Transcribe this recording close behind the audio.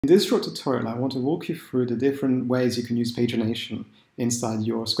In this short tutorial, I want to walk you through the different ways you can use pagination inside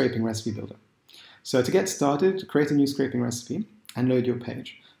your scraping recipe builder. So to get started, create a new scraping recipe and load your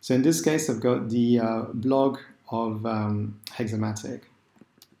page. So in this case, I've got the blog of Hexomatic.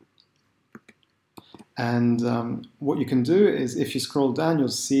 And what you can do is, if you scroll down, you'll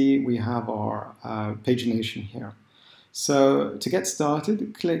see we have our pagination here. So to get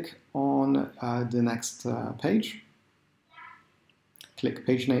started, click on the next page. Click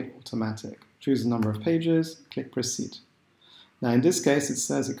Paginate Automatic. Choose the number of pages, click Proceed. Now in this case, it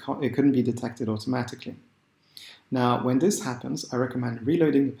says it couldn't be detected automatically. Now when this happens, I recommend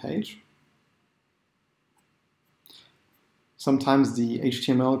reloading the page. Sometimes the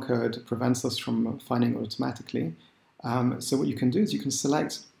HTML code prevents us from finding it automatically. So what you can do is you can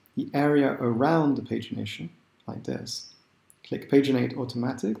select the area around the pagination, like this. Click Paginate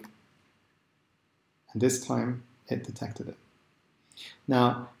Automatic, and this time it detected it.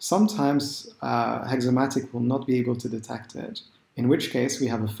 Now, sometimes Hexomatic will not be able to detect it, in which case we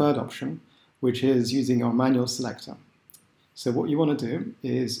have a third option, which is using our manual selector. So what you want to do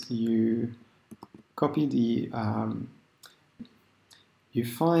is you copy you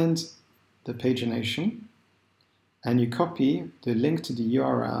find the pagination, and you copy the link to the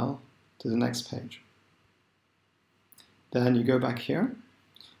URL to the next page. Then you go back here,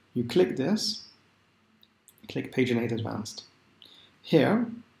 you click this, click Paginate Advanced. Here,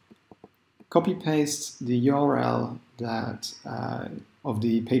 copy-paste the URL of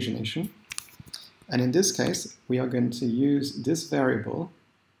the pagination, and in this case, we are going to use this variable,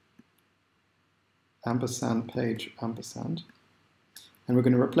 &page &, and we're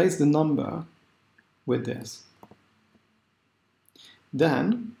going to replace the number with this.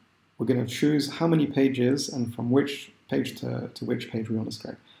 Then, we're going to choose how many pages and from which page to which page we want to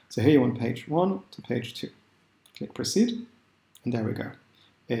scrape. So here you want page 1 to page 2. Click Proceed. And there we go.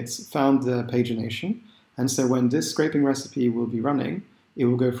 It's found the pagination. And so when this scraping recipe will be running, it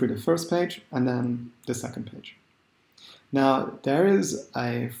will go through the first page and then the second page. Now, there is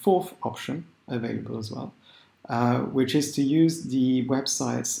a fourth option available as well, which is to use the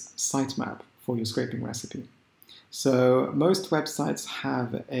website's sitemap for your scraping recipe. So most websites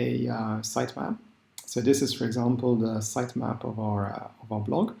have a sitemap. So this is, for example, the sitemap of our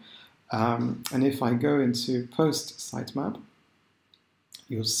blog. And if I go into Post Sitemap,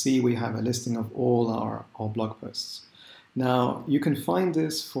 you'll see we have a listing of all our blog posts. Now, you can find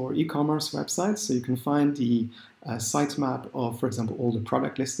this for e-commerce websites, so you can find the sitemap of, for example, all the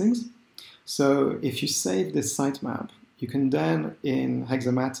product listings. So if you save this sitemap, you can then, in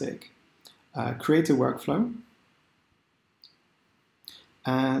Hexomatic, create a workflow,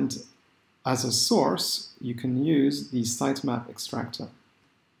 and as a source, you can use the sitemap extractor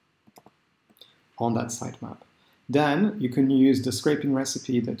on that sitemap. Then you can use the scraping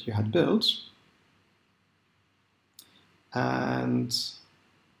recipe that you had built and,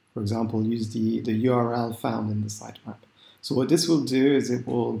 for example, use the URL found in the sitemap. So what this will do is it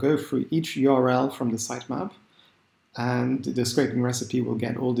will go through each URL from the sitemap, and the scraping recipe will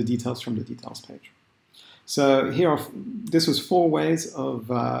get all the details from the details page. So this was 4 ways of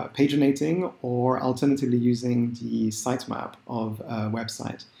paginating, or alternatively using the sitemap of a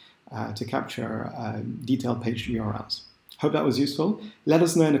website to capture detailed page URLs. Hope that was useful. Let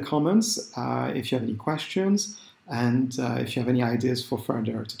us know in the comments if you have any questions and if you have any ideas for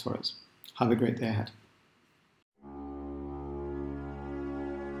further tutorials. Have a great day ahead.